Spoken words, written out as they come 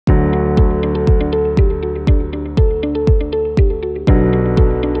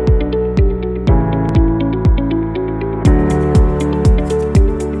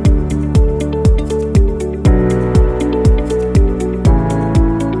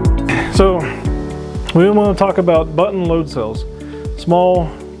We want to talk about button load cells. Small,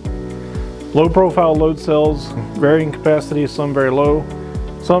 low profile load cells, varying capacity, some very low,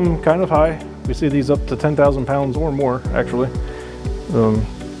 some kind of high. We see these up to 10,000 pounds or more, actually.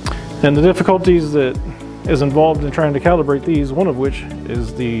 And the difficulties that is involved in trying to calibrate these, one of which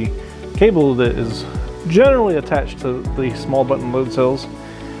is the cable that is generally attached to the small button load cells,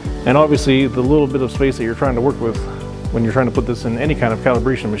 and obviously the little bit of space that you're trying to work with when you're trying to put this in any kind of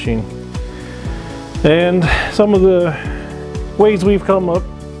calibration machine. And some of the ways we've come up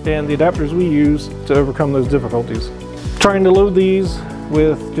and the adapters we use to overcome those difficulties. Trying to load these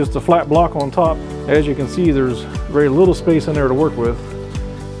with just a flat block on top, as you can see, there's very little space in there to work with,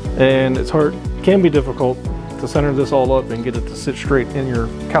 and it's hard, can be difficult to center this all up and get it to sit straight in your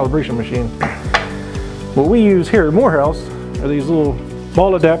calibration machine. What we use here at Morehouse are these little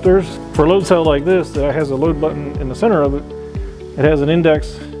ball adapters. For a load cell like this that has a load button in the center of it, it has an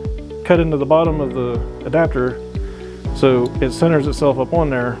index cut into the bottom of the adapter, so it centers itself up on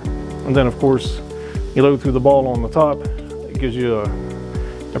there, and then of course you load through the ball on the top. It gives you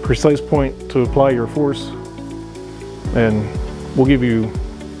a precise point to apply your force, and will give you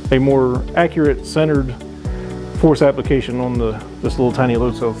a more accurate centered force application on this little tiny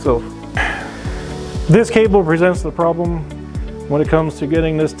load cell itself. This cable presents the problem when it comes to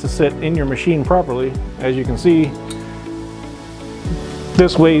getting this to sit in your machine properly. As you can see,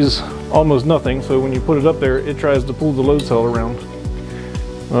 this weighs almost nothing, so when you put it up there, it tries to pull the load cell around.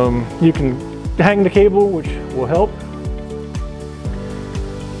 You can hang the cable, which will help,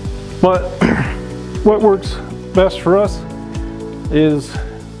 but what works best for us is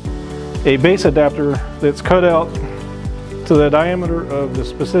a base adapter that's cut out to the diameter of the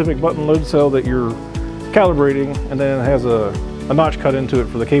specific button load cell that you're calibrating, and then it has a notch cut into it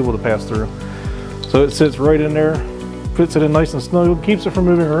for the cable to pass through. So it sits right in there, fits it in nice and snug, keeps it from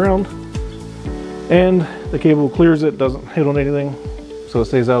moving around, and the cable clears it, doesn't hit on anything, so it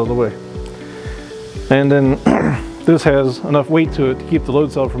stays out of the way. And then this has enough weight to it to keep the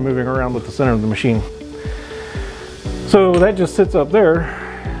load cell from moving around with the center of the machine. So that just sits up there.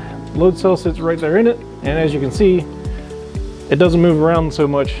 Load cell sits right there in it, and as you can see, it doesn't move around so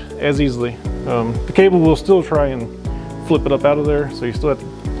much as easily. The cable will still try and flip it up out of there, so you still have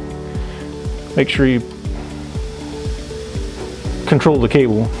to make sure you control the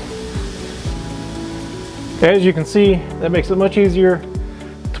cable. As you can see, that makes it much easier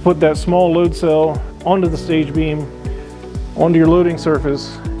to put that small load cell onto the stage beam, onto your loading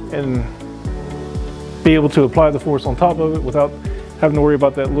surface, and be able to apply the force on top of it without having to worry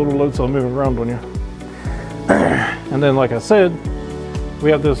about that little load cell moving around on you. And then, like I said,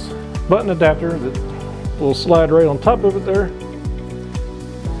 we have this button adapter that will slide right on top of it there.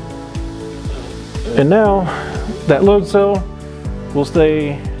 And now that load cell will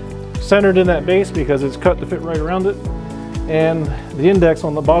stay centered in that base because it's cut to fit right around it. And the index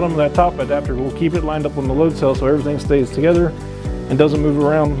on the bottom of that top adapter will keep it lined up on the load cell so everything stays together and doesn't move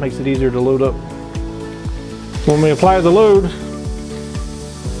around, makes it easier to load up. When we apply the load,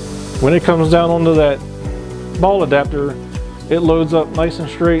 when it comes down onto that ball adapter, it loads up nice and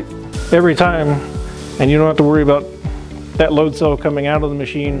straight every time, and you don't have to worry about that load cell coming out of the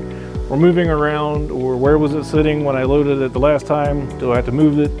machine or moving around, or where was it sitting when I loaded it the last time, do I have to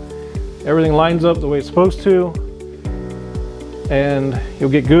move it? Everything lines up the way it's supposed to, and you'll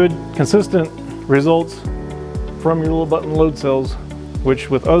get good, consistent results from your little button load cells,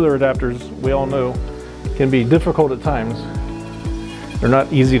 which with other adapters, we all know, can be difficult at times. They're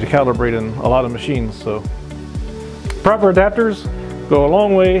not easy to calibrate in a lot of machines, so proper adapters go a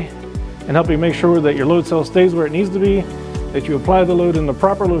long way and help you make sure that your load cell stays where it needs to be, that you apply the load in the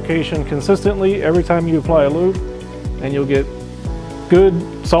proper location consistently every time you apply a load, and you'll get good,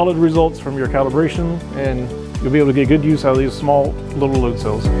 solid results from your calibration, and you'll be able to get good use out of these small little load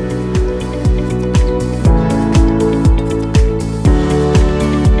cells.